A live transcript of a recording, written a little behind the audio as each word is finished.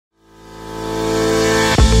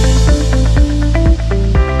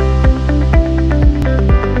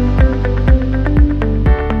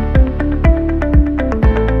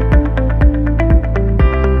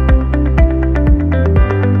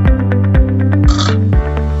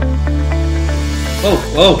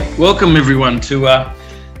Welcome everyone to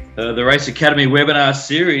the Race Academy webinar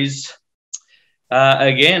series.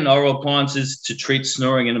 Again, oral appliances to treat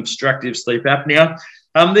snoring and obstructive sleep apnea.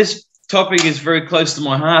 This topic is very close to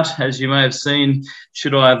my heart, as you may have seen.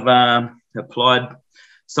 Should I have applied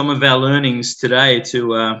some of our learnings today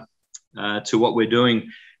to what we're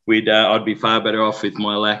doing, I'd be far better off with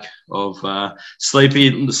my lack of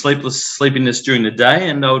sleepiness during the day,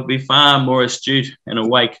 and I would be far more astute and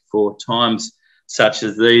awake for times such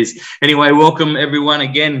as these. Anyway, welcome everyone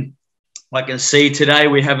again. I can see today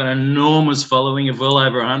we have an enormous following of well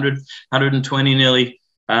over 100, 120 nearly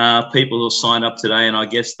people who signed up today, and I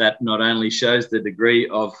guess that not only shows the degree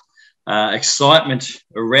of excitement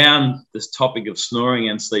around this topic of snoring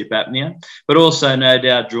and sleep apnea, but also no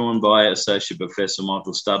doubt drawn by Associate Professor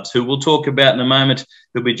Michael Stubbs, who we'll talk about in a moment,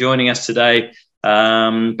 who'll be joining us today.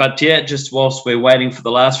 But yeah, just whilst we're waiting for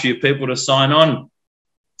the last few people to sign on,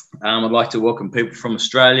 I'd like to welcome people from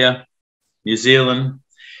Australia, New Zealand,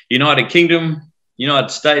 United Kingdom, United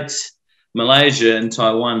States, Malaysia and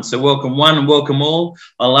Taiwan. So welcome one and welcome all.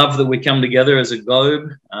 I love that we come together as a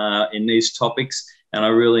globe in these topics, and I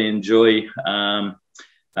really enjoy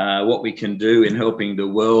what we can do in helping the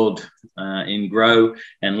world in grow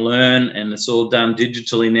and learn, and it's all done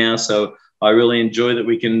digitally now. So I really enjoy that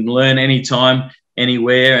we can learn anytime,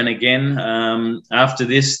 anywhere. And again, after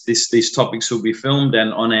these topics will be filmed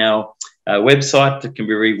and on our website that can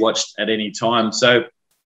be rewatched at any time. So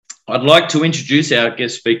I'd like to introduce our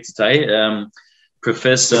guest speaker today,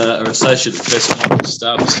 Associate Professor Michael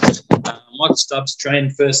Stubbs. Michael Stubbs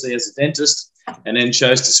trained firstly as a dentist and then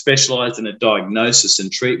chose to specialise in a diagnosis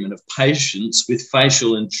and treatment of patients with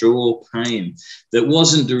facial and jaw pain that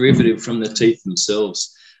wasn't derivative from the teeth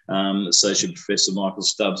themselves. Associate Professor Michael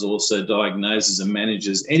Stubbs also diagnoses and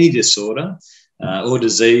manages any disorder or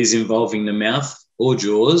disease involving the mouth or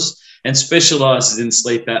jaws, and specialises in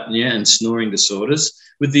sleep apnea and snoring disorders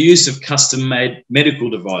with the use of custom-made medical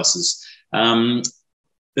devices.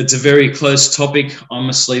 It's a very close topic. I'm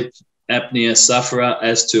a sleep apnea sufferer,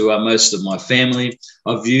 as to most of my family.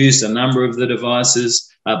 I've used a number of the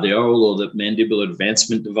devices, the oral or the mandibular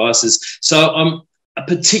advancement devices. So I'm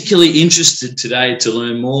particularly interested today to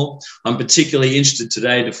learn more. I'm particularly interested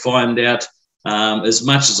today to find out as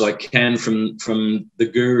much as I can from the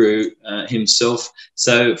guru himself.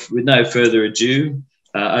 So with no further ado,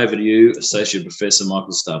 over to you, Associate Professor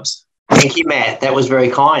Michael Stubbs. Thank you, Matt. That was very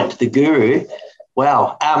kind. The guru.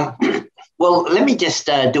 Wow. Well, let me just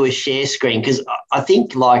do a share screen, because I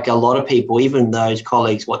think, like a lot of people, even those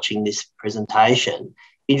colleagues watching this presentation,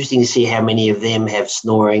 interesting to see how many of them have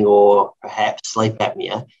snoring or perhaps sleep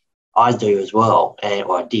apnea. I do as well,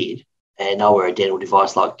 or I did, and I wear a dental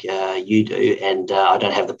device like you do, and I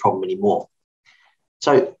don't have the problem anymore.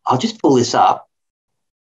 So I'll just pull this up.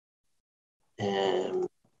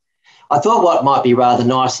 I thought what might be rather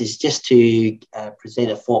nice is just to present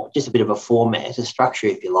just a bit of a format, a structure,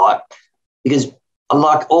 if you like, because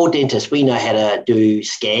like all dentists, we know how to do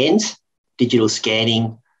scans, digital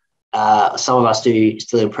scanning. Some of us do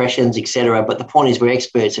still impressions, etc. But the point is, we're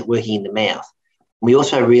experts at working in the mouth. We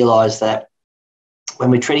also realise that when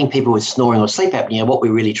we're treating people with snoring or sleep apnea, what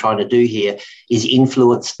we're really trying to do here is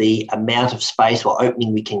influence the amount of space or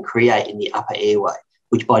opening we can create in the upper airway,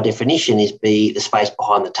 which by definition is the space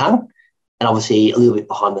behind the tongue, and obviously a little bit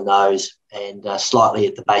behind the nose and slightly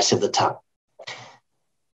at the base of the tongue.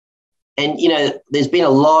 And, you know, there's been a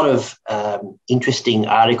lot of interesting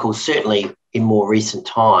articles, certainly in more recent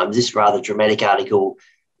times. This rather dramatic article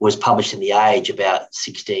was published in The Age about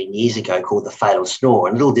 16 years ago, called The Fatal Snore.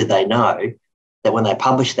 And little did they know that when they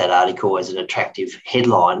published that article as an attractive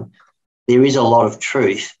headline, there is a lot of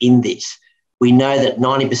truth in this. We know that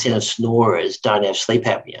 90% of snorers don't have sleep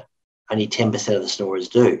apnea. Only 10% of the snorers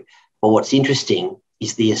do. But what's interesting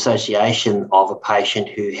is the association of a patient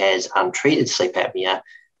who has untreated sleep apnea.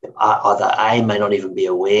 Either A, may not even be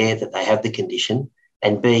aware that they have the condition,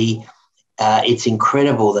 and B, it's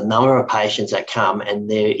incredible the number of patients that come,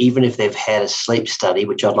 and even if they've had a sleep study,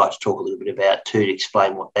 which I'd like to talk a little bit about too, to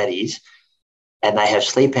explain what that is, and they have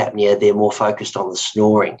sleep apnea, they're more focused on the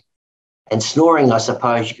snoring. And snoring, I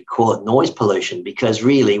suppose you could call it noise pollution, because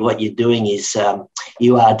really what you're doing is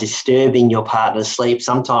you are disturbing your partner's sleep,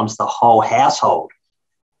 sometimes the whole household.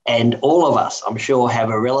 And all of us, I'm sure, have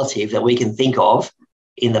a relative that we can think of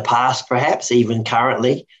in the past, perhaps even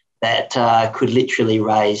currently, that could literally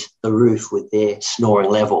raise the roof with their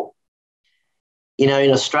snoring level. You know,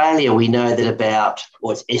 in Australia, we know that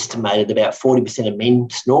it's estimated about 40% of men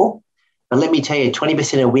snore. But let me tell you,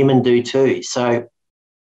 20% of women do too. So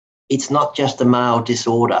it's not just a male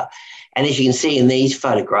disorder. And as you can see in these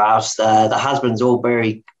photographs, the husband's all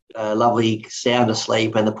very lovely sound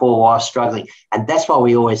asleep and the poor wife struggling. And that's why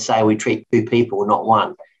we always say we treat two people, not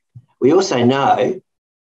one. We also know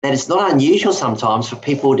that it's not unusual sometimes for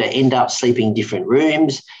people to end up sleeping in different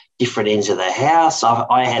rooms, different ends of the house.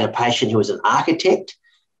 I had a patient who was an architect,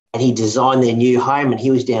 and he designed their new home, and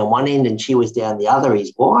he was down one end and she was down the other,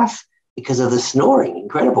 his wife, because of the snoring.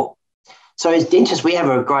 Incredible. So as dentists, we have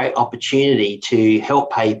a great opportunity to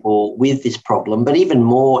help people with this problem, but even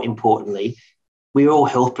more importantly, we're all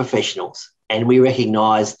health professionals and we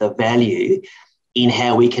recognise the value in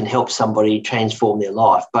how we can help somebody transform their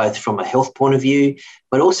life, both from a health point of view,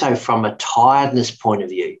 but also from a tiredness point of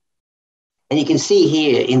view. And you can see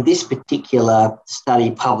here in this particular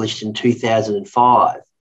study published in 2005,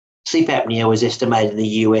 sleep apnea was estimated in the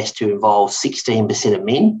US to involve 16% of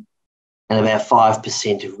men and about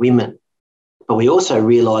 5% of women. But we also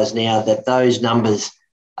realise now that those numbers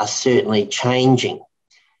are certainly changing.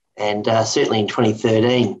 And certainly in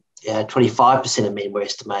 2013, 25% of men were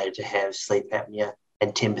estimated to have sleep apnea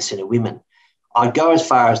and 10% of women. I'd go as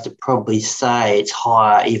far as to probably say it's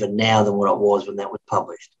higher even now than what it was when that was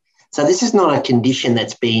published. So this is not a condition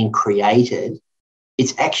that's being created.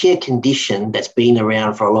 It's actually a condition that's been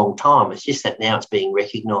around for a long time. It's just that now it's being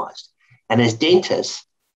recognised. And as dentists,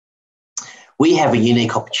 we have a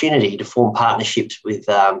unique opportunity to form partnerships with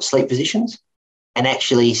sleep physicians and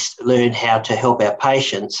actually learn how to help our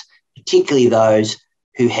patients, particularly those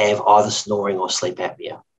who have either snoring or sleep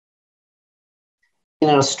apnea. In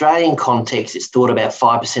an Australian context, it's thought about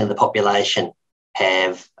 5% of the population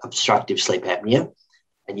have obstructive sleep apnea.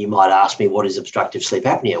 And you might ask me, what is obstructive sleep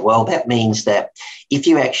apnea? Well, that means that if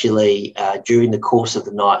you actually, during the course of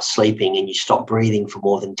the night sleeping and you stop breathing for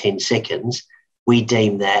more than 10 seconds, we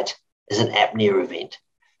deem that as an apnea event.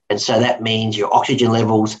 And so that means your oxygen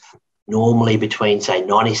levels normally between, say,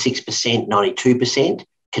 96%, 92%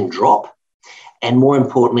 can drop. And more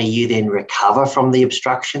importantly, you then recover from the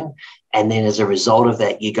obstruction. And then as a result of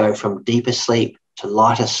that, you go from deeper sleep to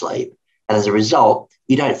lighter sleep. And as a result,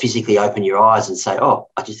 you don't physically open your eyes and say, oh,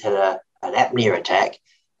 I just had an apnea attack,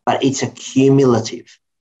 but it's accumulative.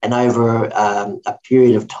 And over a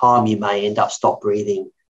period of time, you may end up stop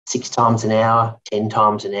breathing 6 times an hour, 10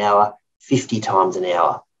 times an hour, 50 times an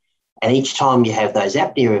hour. And each time you have those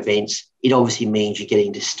apnea events, it obviously means you're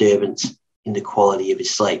getting disturbance in the quality of your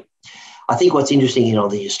sleep. I think what's interesting in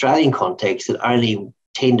the Australian context that only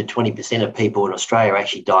 10 to 20% of people in Australia are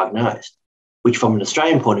actually diagnosed, which from an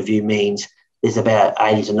Australian point of view means there's about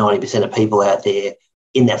 80 to 90% of people out there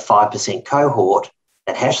in that 5% cohort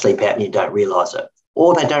that have sleep apnea and don't realise it,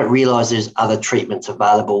 or they don't realise there's other treatments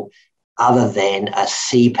available other than a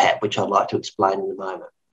CPAP, which I'd like to explain in a moment.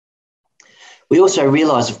 We also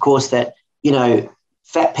realise, of course, that,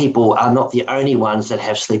 fat people are not the only ones that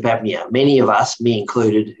have sleep apnea. Many of us, me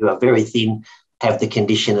included, who are very thin, have the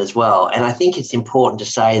condition as well. And I think it's important to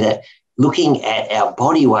say that looking at our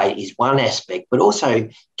body weight is one aspect, but also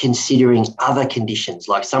considering other conditions,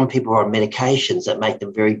 like some people are on medications that make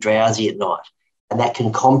them very drowsy at night, and that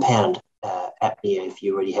can compound apnea if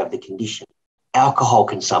you already have the condition. Alcohol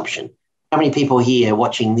consumption. How many people here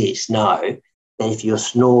watching this know that if you're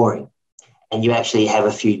snoring and you actually have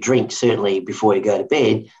a few drinks, certainly before you go to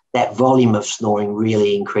bed, that volume of snoring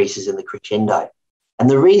really increases in the crescendo? And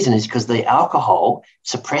the reason is because the alcohol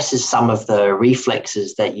suppresses some of the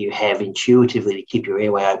reflexes that you have intuitively to keep your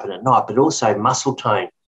airway open at night, but also muscle tone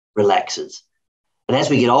relaxes. And as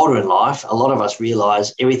we get older in life, a lot of us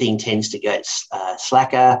realise everything tends to go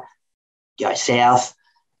slacker, go south.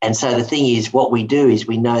 And so the thing is, what we do is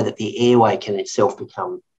we know that the airway can itself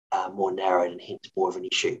become more narrowed and hence more of an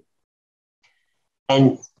issue.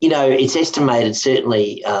 And, it's estimated,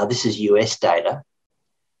 certainly this is US data,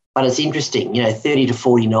 but it's interesting, 30 to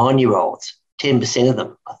 49-year-olds, 10% of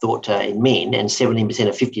them are thought to, in men, and 17%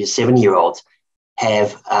 of 50 to 70-year-olds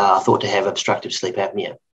have thought to have obstructive sleep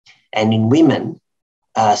apnea. And in women,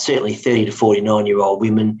 certainly 30 to 49-year-old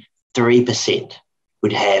women, 3%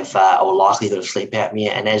 would have or likelihood of sleep apnea.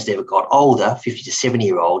 And as they've got older, 50 to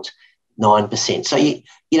 70-year-olds, 9%. So,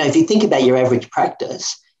 if you think about your average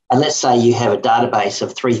practice, and let's say you have a database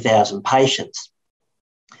of 3,000 patients,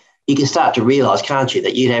 you can start to realise, can't you,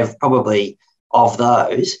 that you'd have probably of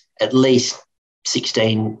those, at least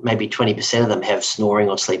 16, maybe 20% of them have snoring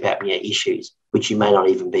or sleep apnea issues, which you may not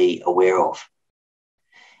even be aware of.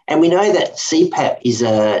 And we know that CPAP is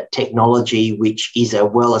a technology which is a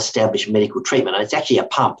well-established medical treatment, and it's actually a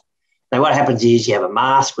pump. Now, what happens is you have a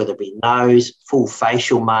mask, whether it be nose, full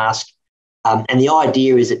facial mask, and the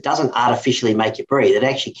idea is it doesn't artificially make you breathe. It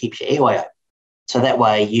actually keeps your airway open. So that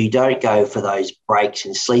way you don't go for those breaks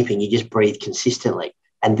in sleeping, you just breathe consistently,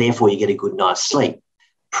 and therefore you get a good night's sleep.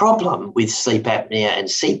 problem with sleep apnea and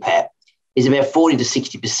CPAP is about 40 to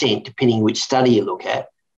 60%, depending which study you look at.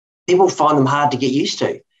 People find them hard to get used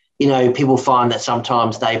to. You know, people find that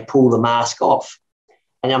sometimes they pull the mask off.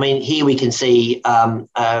 And I mean, here we can see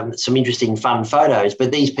some interesting fun photos,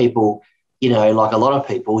 but these people, you know, like a lot of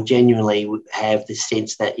people, genuinely have the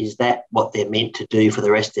sense that is that what they're meant to do for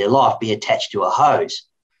the rest of their life, be attached to a hose.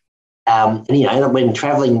 And, you know, when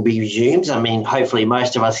travelling resumes, I mean, hopefully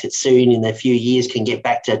most of us soon in a few years can get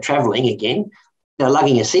back to travelling again. You know,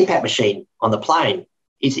 lugging a CPAP machine on the plane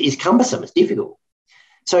is cumbersome. It's difficult.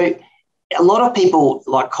 So a lot of people,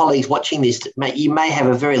 like colleagues watching this, you may have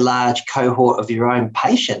a very large cohort of your own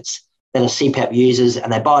patients that are CPAP users,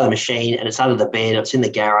 and they buy the machine and it's under the bed, or it's in the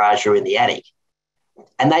garage or in the attic.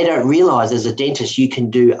 And they don't realise as a dentist you can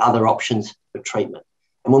do other options for treatment.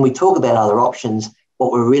 And when we talk about other options,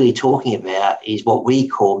 what we're really talking about is what we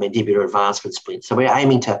call mandibular advancement splints. So we're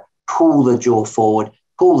aiming to pull the jaw forward,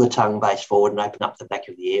 pull the tongue base forward and open up the back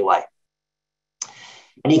of the airway.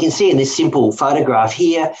 And you can see in this simple photograph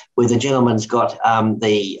here where the gentleman's got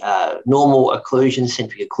the normal occlusion,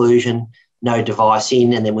 centric occlusion, no device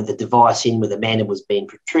in, and then with the device in, where the mandible's been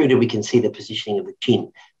protruded, we can see the positioning of the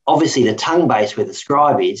chin. Obviously, the tongue base where the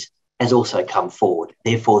scribe is has also come forward.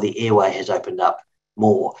 Therefore, the airway has opened up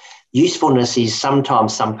more. Usefulness is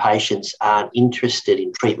sometimes some patients aren't interested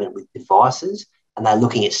in treatment with devices and they're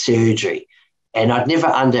looking at surgery. And I'd never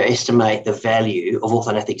underestimate the value of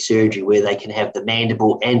orthodontic surgery where they can have the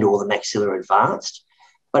mandible and or the maxilla advanced.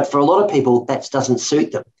 But for a lot of people, that doesn't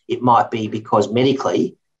suit them. It might be because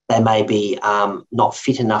medically they may be not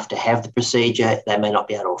fit enough to have the procedure. They may not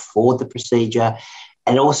be able to afford the procedure.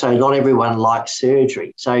 And also not everyone likes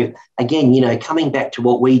surgery. So again, you know, coming back to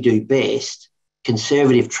what we do best,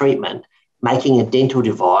 conservative treatment, making a dental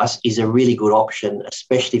device is a really good option,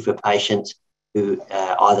 especially for patients who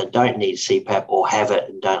either don't need CPAP or have it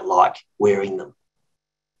and don't like wearing them.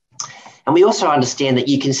 And we also understand that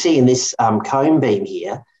you can see in this cone beam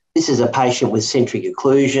here, this is a patient with centric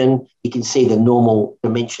occlusion. You can see the normal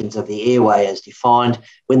dimensions of the airway as defined.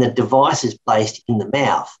 When the device is placed in the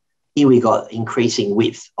mouth, here we got increasing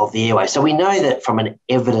width of the airway. So we know that from an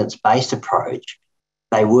evidence-based approach,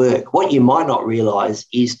 they work. What you might not realise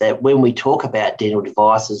is that when we talk about dental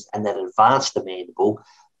devices and that advance the mandible,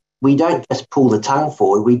 we don't just pull the tongue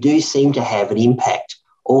forward. We do seem to have an impact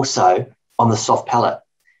also on the soft palate.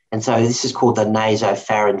 And so this is called the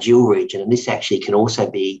nasopharyngeal region, and this actually can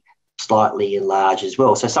also be slightly enlarged as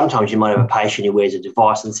well. So sometimes you might have a patient who wears a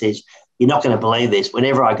device and says, you're not going to believe this.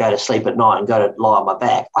 Whenever I go to sleep at night and go to lie on my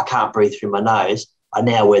back, I can't breathe through my nose. I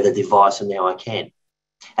now wear the device and now I can.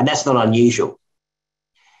 And that's not unusual.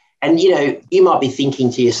 And, you know, you might be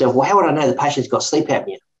thinking to yourself, well, how would I know the patient's got sleep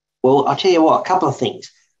apnea? Well, I'll tell you what, a couple of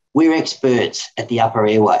things. We're experts at the upper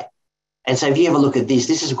airway. And so if you have a look at this,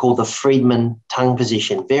 this is called the Friedman tongue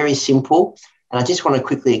position. Very simple. And I just want to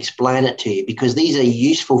quickly explain it to you because these are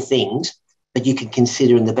useful things that you can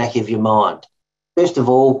consider in the back of your mind. First of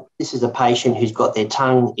all, this is a patient who's got their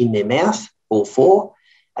tongue in their mouth, all four,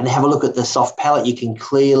 and have a look at the soft palate. You can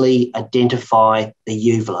clearly identify the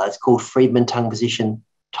uvula. It's called Friedman tongue position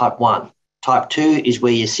type 1. Type 2 is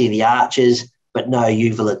where you see the arches, but no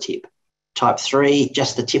uvula tip. Type 3,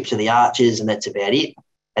 just the tips of the arches, and that's about it.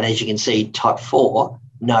 And as you can see, type 4,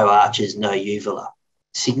 no arches, no uvula.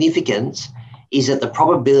 Significance is that the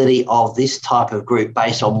probability of this type of group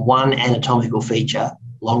based on one anatomical feature,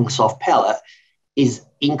 long soft palate,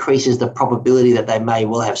 increases the probability that they may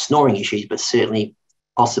well have snoring issues, but certainly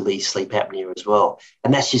possibly sleep apnea as well.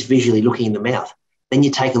 And that's just visually looking in the mouth. Then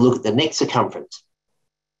you take a look at the neck circumference.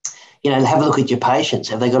 You know, have a look at your patients.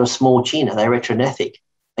 Have they got a small chin? Are they retrognathic?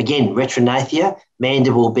 Again, retrognathia,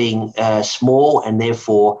 mandible being small and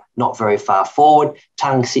therefore not very far forward.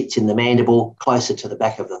 Tongue sits in the mandible closer to the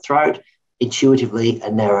back of the throat. Intuitively, a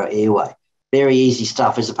narrow airway. Very easy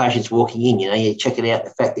stuff as the patient's walking in. You know, you check it out, the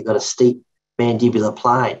fact they've got a steep mandibular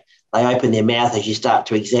plane. They open their mouth as you start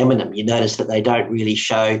to examine them. You notice that they don't really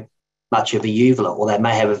show much of a uvula, or they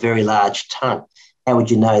may have a very large tongue. How would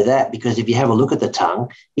you know that? Because if you have a look at the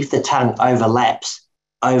tongue, if the tongue overlaps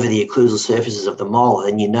over the occlusal surfaces of the molar,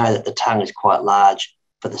 then you know that the tongue is quite large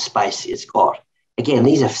for the space it's got. Again,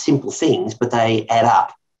 these are simple things, but they add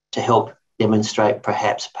up to help demonstrate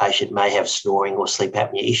perhaps a patient may have snoring or sleep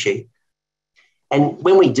apnea issue. And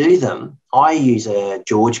when we do them, I use a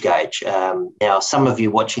George gauge. Now, some of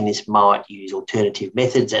you watching this might use alternative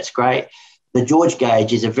methods. That's great. The George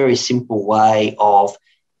gauge is a very simple way of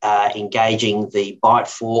engaging the bite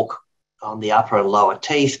fork on the upper and lower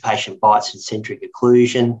teeth. Patient bites in centric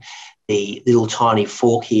occlusion. the little tiny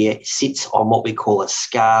fork here sits on what we call a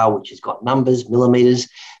scale, which has got numbers, millimetres.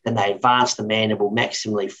 Then they advance the mandible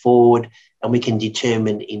maximally forward, and we can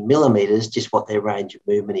determine in millimetres just what their range of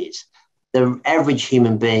movement is. The average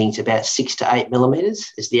human being is about 6 to 8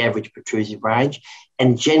 millimetres is the average protrusive range.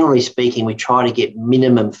 And generally speaking, we try to get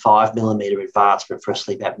minimum 5 millimetre advancement for a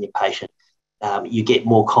sleep apnea patient. You get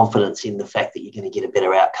more confidence in the fact that you're going to get a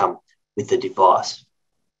better outcome with the device.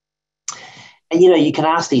 And, you can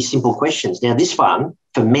ask these simple questions. Now, this one,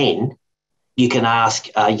 for men, you can ask,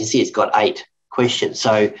 you can see it's got 8 questions.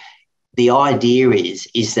 So the idea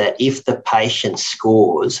is that if the patient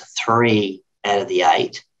scores 3 out of the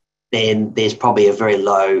 8, then there's probably a very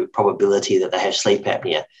low probability that they have sleep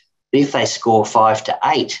apnea. But if they score 5 to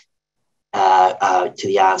 8 to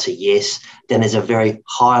the answer yes, then there's a very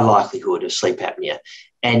high likelihood of sleep apnea.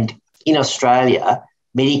 And in Australia,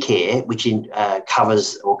 Medicare, which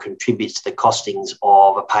covers or contributes to the costings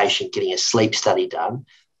of a patient getting a sleep study done,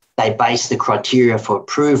 they base the criteria for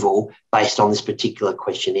approval based on this particular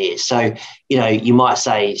questionnaire. So, you might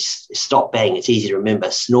say, stop bang, it's easy to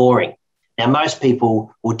remember, snoring. Now, most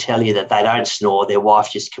people will tell you that they don't snore, their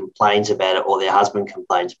wife just complains about it or their husband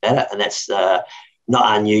complains about it, and that's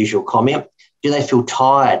not unusual comment. Do they feel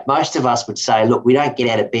tired? Most of us would say, look, we don't get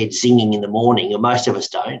out of bed zinging in the morning, or most of us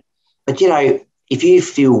don't. But, if you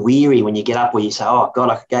feel weary when you get up, or you say, oh, God,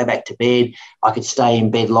 I could go back to bed, I could stay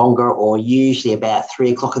in bed longer, or usually about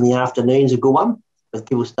 3 o'clock in the afternoon is a good one, when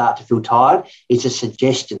people start to feel tired, it's a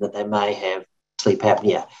suggestion that they may have sleep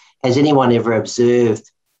apnea. Has anyone ever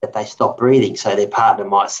observed that they stop breathing? So their partner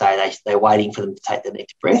might say they're waiting for them to take the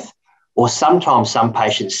next breath. Or sometimes some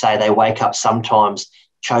patients say they wake up sometimes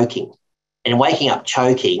choking. And waking up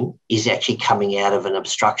choking is actually coming out of an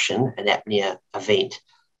obstruction, an apnea event.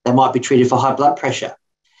 They might be treated for high blood pressure.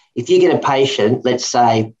 If you get a patient, let's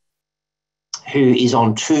say, who is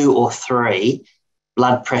on 2 or 3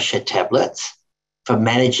 blood pressure tablets for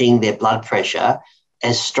managing their blood pressure,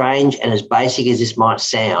 as strange and as basic as this might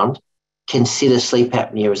sound, consider sleep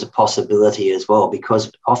apnea as a possibility as well,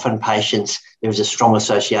 because often patients, there is a strong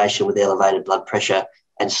association with elevated blood pressure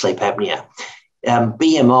and sleep apnea.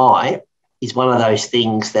 BMI is one of those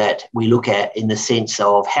things that we look at in the sense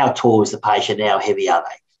of how tall is the patient, how heavy are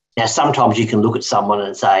they? Now, sometimes you can look at someone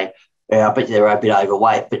and say, I bet they're a bit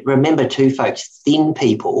overweight. But remember too, folks, thin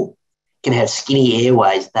people can have skinny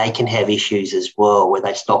airways. They can have issues as well where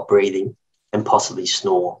they stop breathing and possibly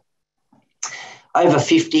snore. Over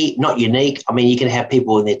 50, not unique. I mean, you can have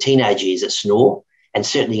people in their teenage years that snore, and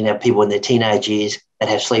certainly you can have people in their teenage years that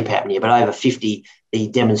have sleep apnea. But over 50, the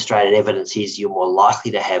demonstrated evidence is you're more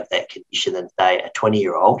likely to have that condition than, say, a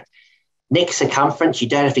 20-year-old. Neck circumference, you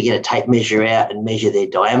don't have to get a tape measure out and measure their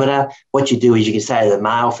diameter. What you do is you can say to the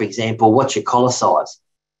male, for example, what's your collar size?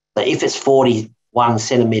 So if it's 41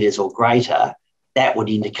 centimetres or greater, that would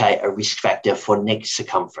indicate a risk factor for neck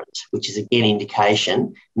circumference, which is, again,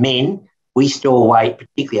 indication. Men, we store weight,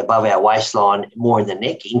 particularly above our waistline, more in the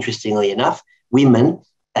neck, interestingly enough. Women,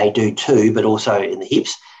 they do too, but also in the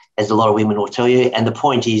hips, as a lot of women will tell you. And the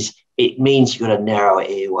point is, it means you've got a narrower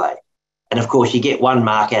airway. And, of course, you get 1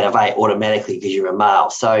 mark out of 8 automatically because you're a male.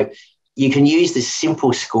 So you can use this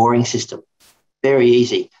simple scoring system. Very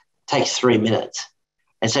easy. It takes 3 minutes.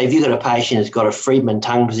 And so if you've got a patient who's got a Friedman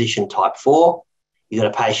tongue position type 4, you've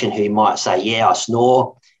got a patient who might say, yeah, I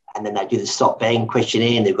snore, and then they do the stop bang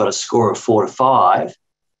questionnaire and they've got a score of 4 to 5,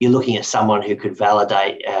 you're looking at someone who could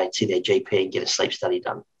validate to their GP and get a sleep study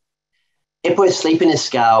done. Epworth Sleepiness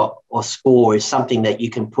Scale or score is something that you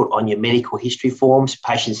can put on your medical history forms.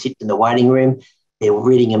 Patients sit in the waiting room, they're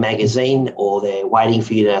reading a magazine or they're waiting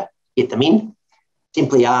for you to get them in,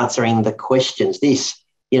 simply answering the questions.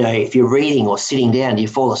 If you're reading or sitting down, do you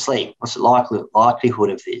fall asleep? What's the likelihood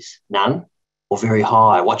of this? None or very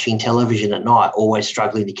high. Watching television at night, always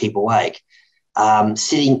struggling to keep awake.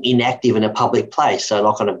 Sitting inactive in a public place, so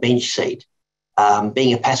like on a bench seat.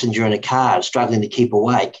 Being a passenger in a car, struggling to keep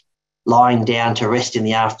awake. Lying down to rest in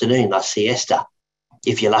the afternoon, like siesta,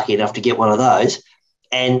 if you're lucky enough to get one of those.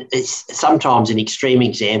 And it's sometimes an extreme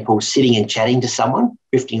example, sitting and chatting to someone,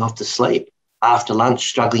 drifting off to sleep, after lunch,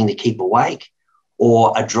 struggling to keep awake,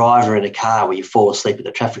 or a driver in a car where you fall asleep at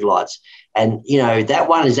the traffic lights. And, that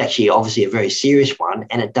one is actually obviously a very serious one,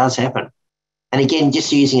 and it does happen. And again,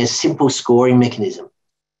 just using a simple scoring mechanism.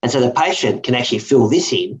 And so the patient can actually fill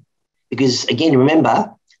this in because, again,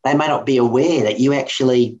 remember, they may not be aware that you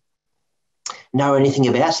actually know anything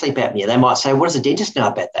about sleep apnea. They might say, what does the dentist know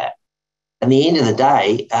about that? And at the end of the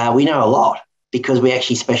day, we know a lot because we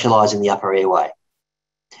actually specialise in the upper airway.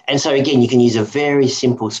 And so, again, you can use a very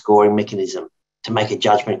simple scoring mechanism to make a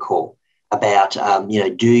judgment call about,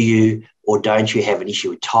 do you or don't you have an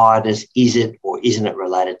issue with tiredness? Is it or isn't it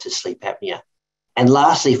related to sleep apnea? And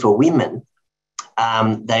lastly, for women,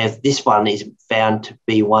 this one is found to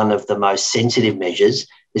be one of the most sensitive measures.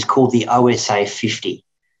 It's called the OSA 50.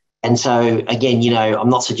 And so, again, you know, I'm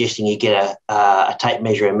not suggesting you get a tape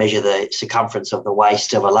measure and measure the circumference of the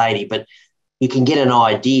waist of a lady, but you can get an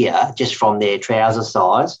idea just from their trouser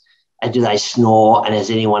size. And do they snore? And has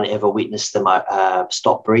anyone ever witnessed them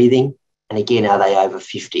stop breathing? And again, are they over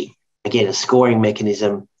 50? Again, a scoring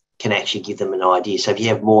mechanism can actually give them an idea. So if you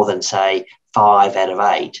have more than, say, 5 out of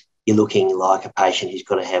 8, you're looking like a patient who's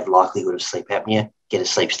going to have likelihood of sleep apnea. Get a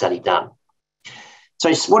sleep study done.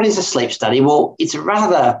 So what is a sleep study? Well, it's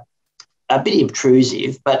a bit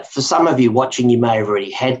intrusive, but for some of you watching, you may have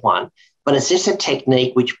already had one. But it's just a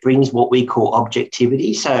technique which brings what we call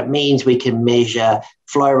objectivity. So it means we can measure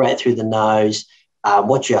flow rate through the nose,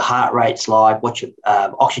 what your heart rate's like, what your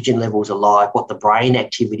oxygen levels are like, what the brain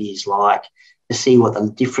activity is like, to see what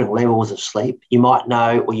the different levels of sleep. You might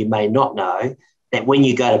know, or you may not know, that when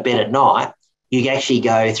you go to bed at night, you actually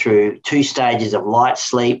go through 2 stages of light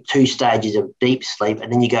sleep, 2 stages of deep sleep,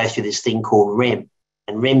 and then you go through this thing called REM.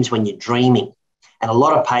 And REM's when you're dreaming. And a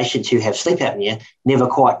lot of patients who have sleep apnea never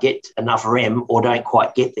quite get enough REM or don't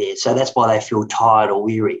quite get there. So that's why they feel tired or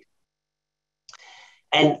weary.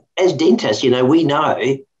 And as dentists, you know, we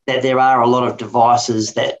know that there are a lot of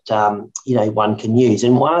devices that, you know, one can use.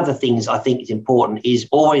 And one of the things I think is important is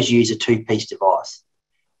always use a 2-piece device.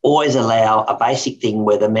 Always allow a basic thing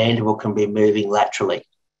where the mandible can be moving laterally.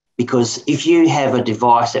 Because if you have a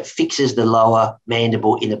device that fixes the lower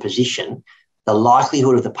mandible in a position, the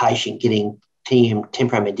likelihood of the patient getting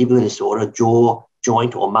temporomandibular disorder, jaw,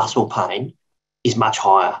 joint or muscle pain is much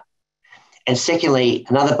higher. And secondly,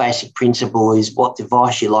 another basic principle is what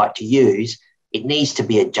device you like to use, it needs to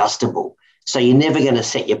be adjustable. So you're never going to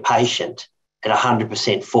set your patient at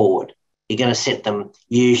 100% forward. You're going to set them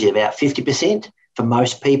usually about 50% for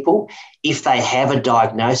most people. If they have a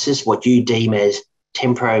diagnosis, what you deem as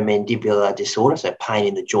temporomandibular disorder, so pain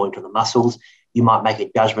in the joint or the muscles, you might make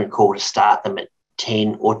a judgment call to start them at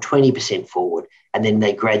 10 or 20% forward, and then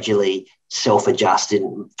they gradually self-adjust.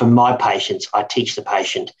 And for my patients, I teach the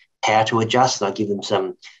patient how to adjust, and I give them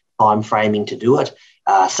some time framing to do it.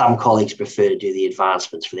 Some colleagues prefer to do the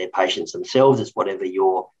advancements for their patients themselves. It's whatever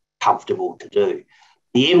you're comfortable to do.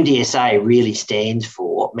 The MDSA really stands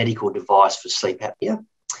for Medical Device for Sleep Apnea,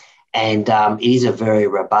 and it is a very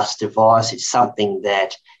robust device. It's something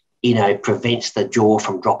that, you know, prevents the jaw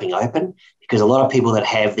from dropping open, because a lot of people that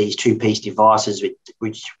have these 2-piece devices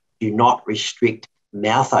which do not restrict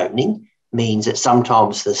mouth opening means that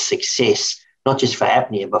sometimes the success, not just for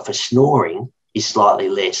apnea, but for snoring, is slightly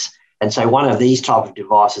less. And so one of these type of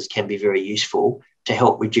devices can be very useful to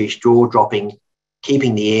help reduce jaw dropping,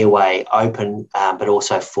 keeping the airway open, but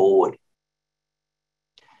also forward.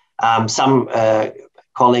 Some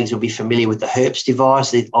colleagues will be familiar with the Hertz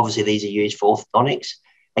device. Obviously, these are used for orthodontics.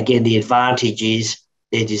 Again, the advantage is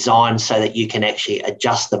they're designed so that you can actually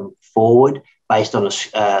adjust them forward based on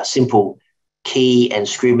a simple key and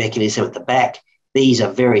screw mechanism at the back. These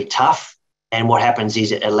are very tough, and what happens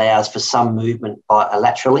is it allows for some movement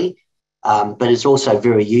laterally, but it's also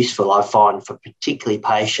very useful, I find, for particularly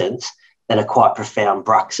patients that are quite profound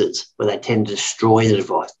bruxers, where they tend to destroy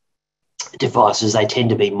the devices. They tend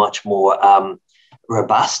to be much more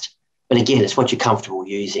robust, but again, it's what you're comfortable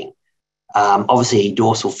using. Obviously,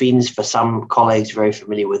 dorsal fins, for some colleagues very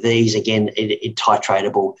familiar with these. Again, a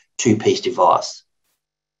titratable 2-piece device.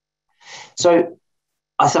 So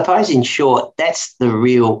I suppose, in short, that's the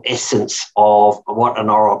real essence of what an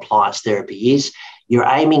oral appliance therapy is. You're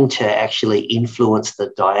aiming to actually influence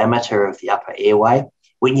the diameter of the upper airway.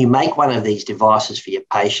 When you make one of these devices for your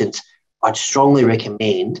patients, I'd strongly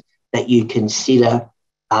recommend that you consider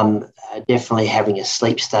definitely having a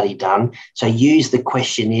sleep study done. So use the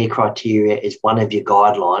questionnaire criteria as one of your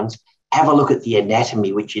guidelines. Have a look at the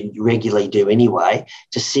anatomy, which you regularly do anyway,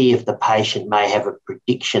 to see if the patient may have a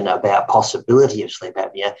prediction about possibility of sleep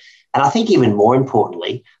apnea. And I think even more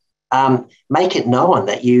importantly, make it known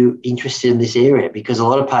that you're interested in this area, because a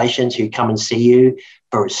lot of patients who come and see you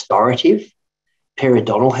for restorative,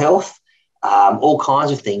 periodontal health, all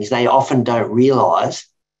kinds of things, they often don't realise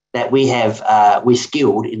that we're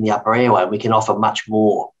skilled in the upper airway, and we can offer much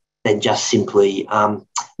more than just simply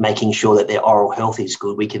making sure that their oral health is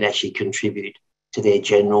good. We can actually contribute to their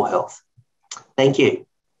general health. Thank you.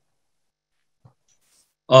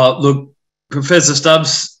 Look, Professor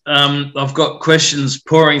Stubbs, I've got questions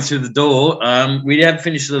pouring through the door. We have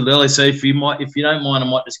finished a little early, so if you don't mind, I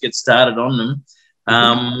might just get started on them.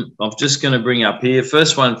 I'm just going to bring up here.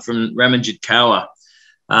 First one from Ramanjit Kaur.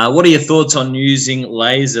 What are your thoughts on using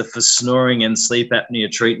laser for snoring and sleep apnea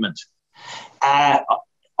treatment?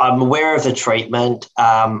 I'm aware of the treatment.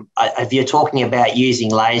 If you're talking about using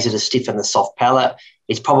laser to stiffen the soft palate,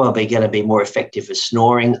 it's probably going to be more effective for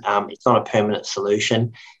snoring. It's not a permanent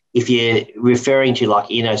solution. If you're referring to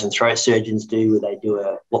like ear, nose and throat surgeons do, where they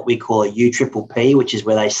do what we call a UPPP, which is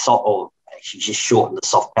where they or actually just shorten the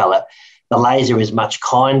soft palate, the laser is much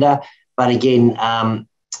kinder. But again,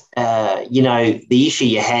 the issue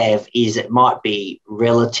you have is it might be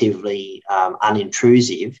relatively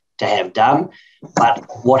unintrusive to have done. But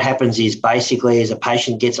what happens is basically as a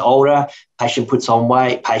patient gets older, patient puts on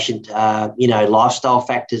weight, patient, lifestyle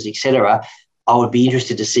factors, etc., I would be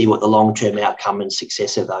interested to see what the long-term outcome and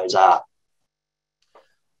success of those are.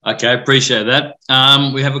 Okay, appreciate that.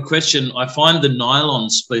 We have a question. I find the nylon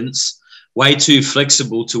splints way too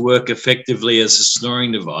flexible to work effectively as a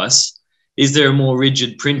snoring device. Is there a more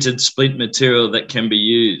rigid printed splint material that can be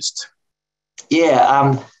used?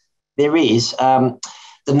 Yeah, there is.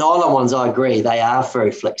 The nylon ones, I agree, they are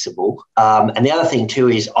very flexible. And the other thing too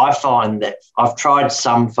is I find that I've tried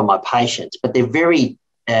some for my patients, but they're very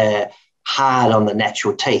hard on the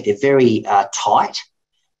natural teeth. They're very tight,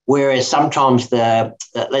 whereas sometimes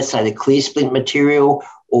let's say the clear splint material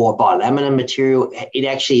or bilaminum material, it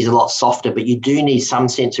actually is a lot softer, but you do need some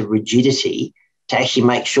sense of rigidity to actually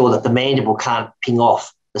make sure that the mandible can't ping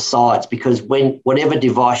off the sides, because whatever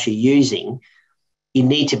device you're using, you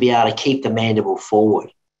need to be able to keep the mandible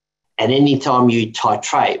forward. And anytime you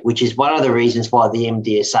titrate, which is one of the reasons why the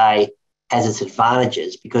MDSA has its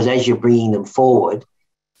advantages, because as you're bringing them forward,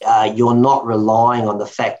 you're not relying on the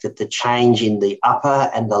fact that the change in the upper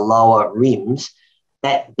and the lower rims,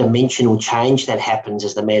 that dimensional change that happens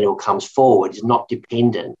as the mandible comes forward is not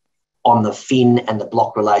dependent on the fin and the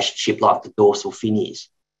block relationship like the dorsal fin is.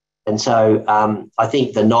 And so I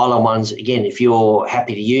think the nylon ones, again, if you're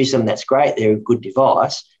happy to use them, that's great. They're a good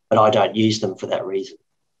device, but I don't use them for that reason.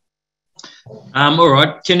 All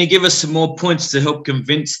right. Can you give us some more points to help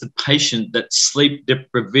convince the patient that sleep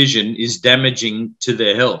deprivation is damaging to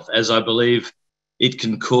their health, as I believe it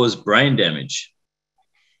can cause brain damage?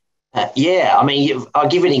 Yeah, I mean, I'll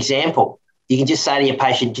give you an example. You can just say to your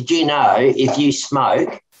patient, did you know if you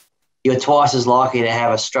smoke, you're twice as likely to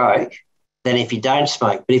have a stroke than if you don't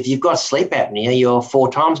smoke? But if you've got sleep apnea, you're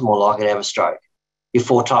 4 times more likely to have a stroke. You're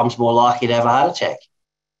 4 times more likely to have a heart attack.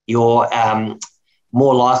 You're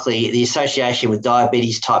more likely, the association with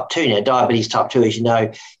diabetes type 2. Now, diabetes type 2, as you know,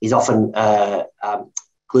 is often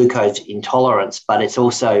glucose intolerance, but it's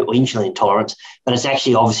also insulin intolerance, but it's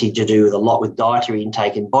actually obviously to do with a lot with dietary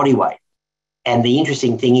intake and body weight. And the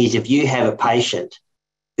interesting thing is if you have a patient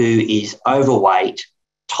who is overweight,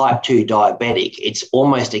 type 2 diabetic, it's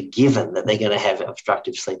almost a given that they're going to have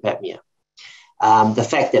obstructive sleep apnea. The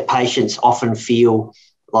fact that patients often feel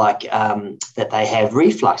like that they have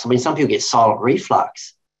reflux. I mean, some people get silent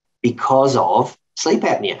reflux because of sleep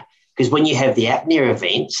apnea, because when you have the apnea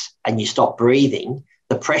events and you stop breathing,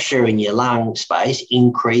 the pressure in your lung space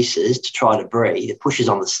increases to try to breathe. It pushes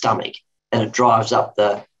on the stomach and it drives up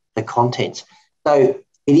the contents. So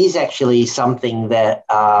it is actually something that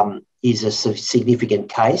is a significant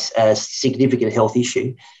case, a significant health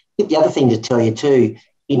issue. I think the other thing to tell you too,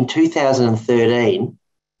 in 2013,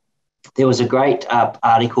 there was a great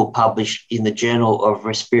article published in the Journal of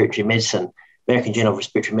Respiratory Medicine, American Journal of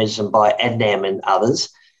Respiratory Medicine by Adnam and others.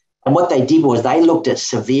 And what they did was they looked at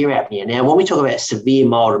severe apnea. Now, when we talk about severe,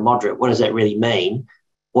 mild and moderate, what does that really mean?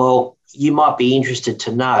 Well, you might be interested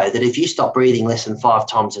to know that if you stop breathing less than 5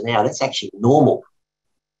 times an hour, that's actually normal.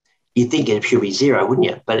 You'd think it should be 0, wouldn't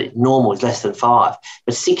you? But normal is less than 5.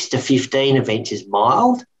 But 6 to 15 events is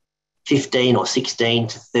mild. 15 or 16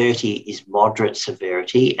 to 30 is moderate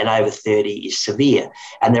severity, and over 30 is severe.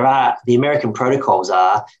 And the American protocols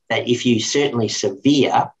are that if you certainly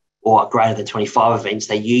severe or greater than 25 events,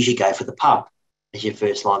 they usually go for the pump as your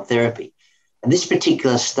first line therapy. And this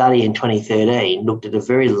particular study in 2013 looked at a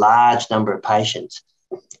very large number of patients.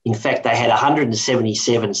 In fact, they had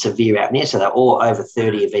 177 severe apnea, so they're all over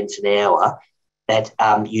 30 events an hour that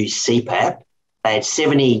used CPAP. They had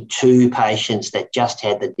 72 patients that just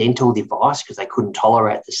had the dental device because they couldn't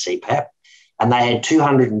tolerate the CPAP. And they had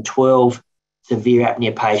 212 severe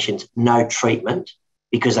apnea patients, no treatment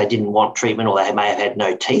because they didn't want treatment, or they may have had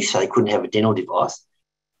no teeth, so they couldn't have a dental device.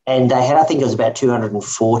 And they had, I think it was about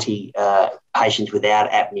 240 patients without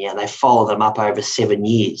apnea, and they followed them up over 7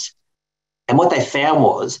 years. And what they found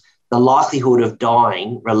was the likelihood of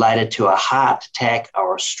dying related to a heart attack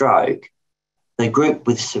or a stroke, the group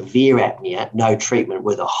with severe apnea, no treatment,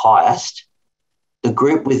 were the highest. The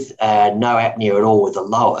group with no apnea at all were the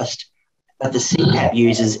lowest. But the CPAP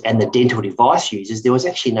users and the dental device users, there was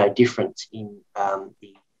actually no difference in,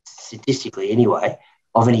 statistically anyway,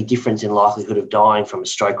 of any difference in likelihood of dying from a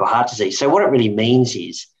stroke or heart disease. So what it really means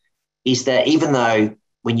is that even though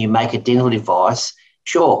when you make a dental device,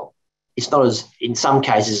 sure, it's not as, in some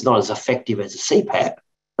cases, it's not as effective as a CPAP,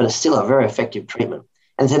 but it's still a very effective treatment.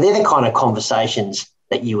 And so they're the kind of conversations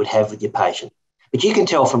that you would have with your patient. But you can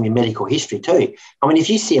tell from your medical history too. I mean, if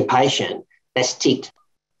you see a patient that's ticked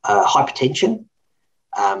hypertension,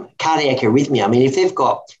 cardiac arrhythmia, I mean, if they've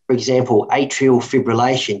got, for example, atrial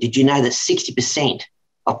fibrillation, did you know that 60%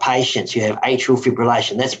 of patients who have atrial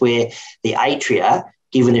fibrillation, that's where the atria,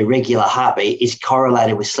 given irregular heartbeat, is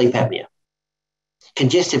correlated with sleep apnea?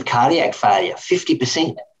 Congestive cardiac failure,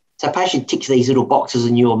 50%. So a patient ticks these little boxes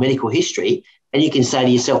in your medical history, and you can say to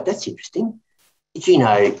yourself, that's interesting. Did you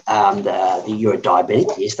know that you're a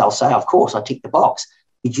diabetic? Yes, they'll say, of course, I tick the box.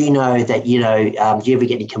 Did you know that, do you ever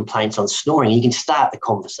get any complaints on snoring? You can start the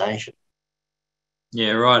conversation.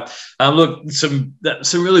 Yeah, right. Look, some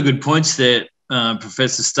really good points there,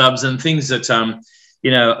 Professor Stubbs, and things that,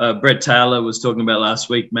 Brett Taylor was talking about last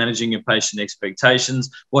week, managing your patient expectations,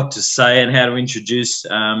 what to say and how to introduce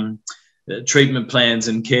treatment plans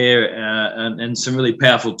and care, and some really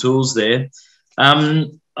powerful tools there.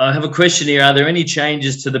 I have a question here. Are there any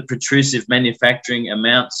changes to the protrusive manufacturing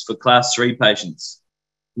amounts for class 3 patients?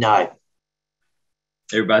 No.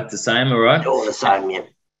 They're both the same, all right? All the same, yeah.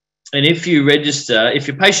 And if your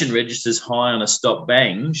patient registers high on a stop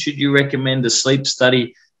bang, should you recommend a sleep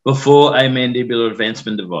study before a mandibular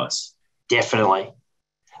advancement device? Definitely.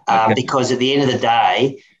 Okay. Because at the end of the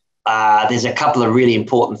day, there's a couple of really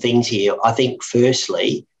important things here. I think,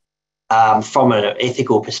 firstly, from an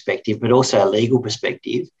ethical perspective, but also a legal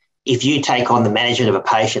perspective, if you take on the management of a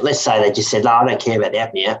patient, let's say they just said, no, I don't care about the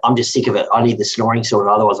apnea, I'm just sick of it, I need the snoring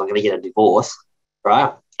sorted, otherwise I'm going to get a divorce,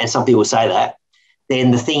 right? And some people say that.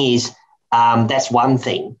 Then the thing is, that's one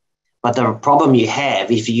thing. But the problem you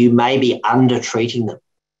have, if you may be under-treating them,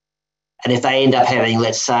 and if they end up having,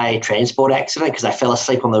 let's say, a transport accident because they fell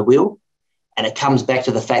asleep on the wheel, and it comes back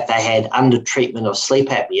to the fact they had under-treatment of sleep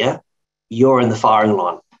apnea, you're in the firing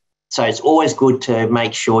line. So it's always good to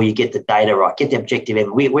make sure you get the data right, get the objective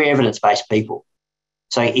evidence. We're evidence-based people.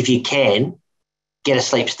 So if you can, get a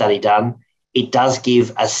sleep study done. It does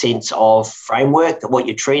give a sense of framework that what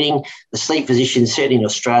you're treating. The sleep physicians, certainly in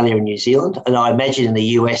Australia and New Zealand, and I imagine in the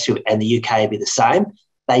US and the UK will be the same,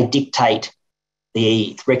 they dictate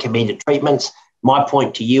the recommended treatments. My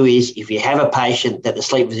point to you is if you have a patient that the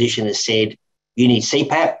sleep physician has said, you need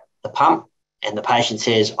CPAP, the pump, and the patient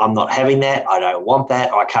says, I'm not having that, I don't want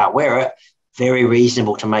that, I can't wear it, very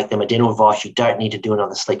reasonable to make them a dental device. You don't need to do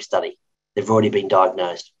another sleep study. They've already been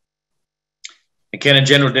diagnosed. And can a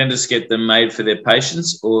general dentist get them made for their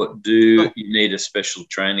patients, or do you need a special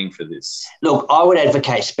training for this? Look, I would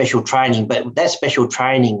advocate special training, but that special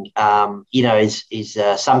training, is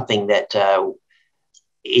something that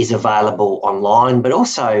is available online, but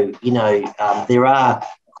also, there are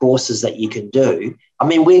courses that you can do. I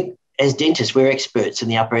mean, as dentists, we're experts in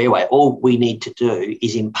the upper airway. All we need to do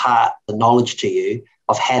is impart the knowledge to you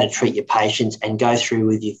of how to treat your patients and go through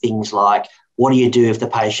with you things like, what do you do if the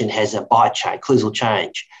patient has a bite change, occlusal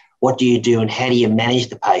change? What do you do and how do you manage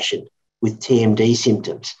the patient with TMD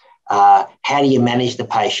symptoms? How do you manage the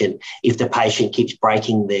patient if the patient keeps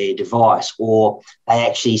breaking their device, or they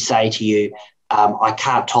actually say to you, I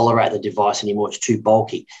can't tolerate the device anymore, it's too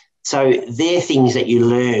bulky. So they're things that you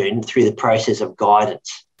learn through the process of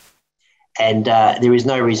guidance. And there is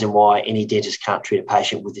no reason why any dentist can't treat a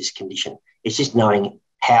patient with this condition. It's just knowing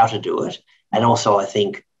how to do it, and also, I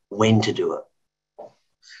think, when to do it.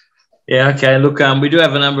 Yeah, okay. Look, we do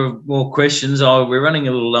have a number of more questions. We're running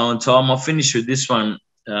a little low on time. I'll finish with this one,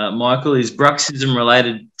 Michael. Is bruxism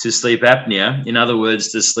related to sleep apnea? In other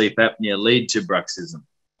words, does sleep apnea lead to bruxism?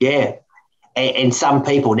 Yeah. And some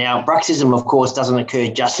people. Now, bruxism, of course, doesn't occur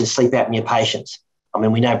just in sleep apnea patients. I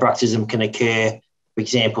mean, we know bruxism can occur, for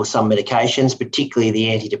example, some medications, particularly the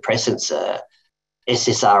antidepressants,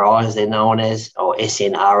 SSRIs, they're known as, or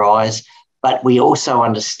SNRIs. But we also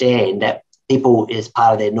understand that people, as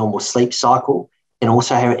part of their normal sleep cycle, can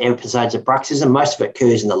also have episodes of bruxism. Most of it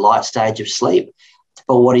occurs in the light stage of sleep.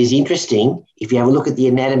 But what is interesting, if you have a look at the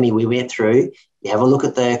anatomy we went through, you have a look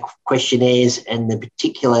at the questionnaires and the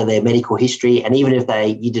particular their medical history, and even if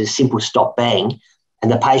you did a simple stop bang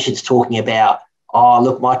and the patient's talking about, oh,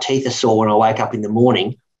 look, my teeth are sore when I wake up in the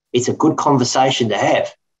morning, it's a good conversation to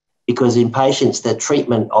have, because in patients, the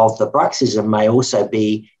treatment of the bruxism may also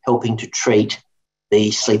be helping to treat the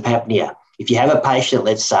sleep apnea. If you have a patient,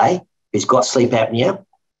 let's say, who's got sleep apnea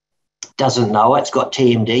doesn't know it, it's got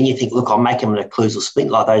TMD, and you think, look, I'll make them an occlusal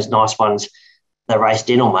splint like those nice ones that Race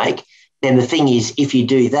Dental make, then the thing is, if you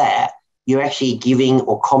do that, you're actually giving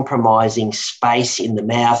or compromising space in the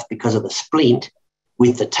mouth because of the splint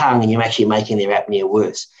with the tongue, and you're actually making their apnea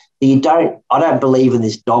worse. I don't believe in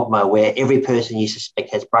this dogma where every person you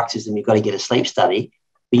suspect has bruxism, you've got to get a sleep study,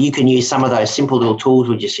 but you can use some of those simple little tools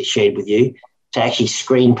we just shared with you to actually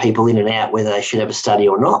screen people in and out whether they should have a study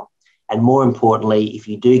or not. And more importantly, if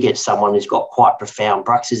you do get someone who's got quite profound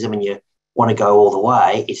bruxism and you want to go all the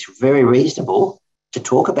way, it's very reasonable to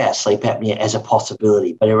talk about sleep apnea as a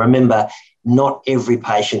possibility. But remember, not every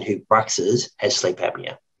patient who bruxes has sleep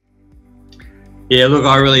apnea. Yeah, look,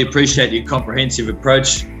 I really appreciate your comprehensive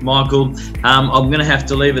approach, Michael. I'm going to have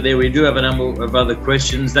to leave it there. We do have a number of other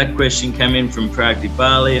questions. That question came in from Proactive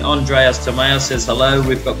Bali. Andreas Tomeo says hello.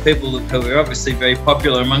 We've got people who are obviously very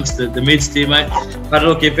popular amongst the midst here, mate. But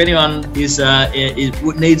look, if anyone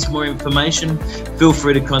needs more information, feel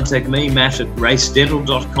free to contact me, Matt, at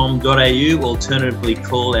racedental.com.au. Alternatively,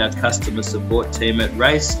 call our customer support team at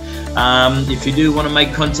Race. If you do want to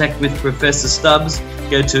make contact with Professor Stubbs,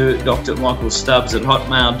 go to Dr. Michael Stubbs at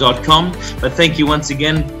hotmail.com. But thank you once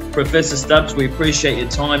again, Professor Stubbs. We appreciate your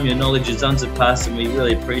time. Your knowledge is unsurpassed, and we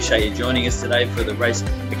really appreciate you joining us today for the Race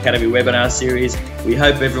Academy webinar series. We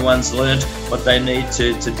hope everyone's learned what they need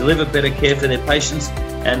to deliver better care for their patients,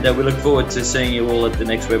 and we look forward to seeing you all at the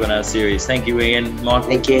next webinar series. Thank you again, Michael.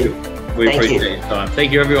 Thank you. We appreciate your time.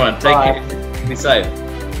 Thank you, everyone. Take care. Be safe.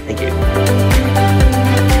 Thank you.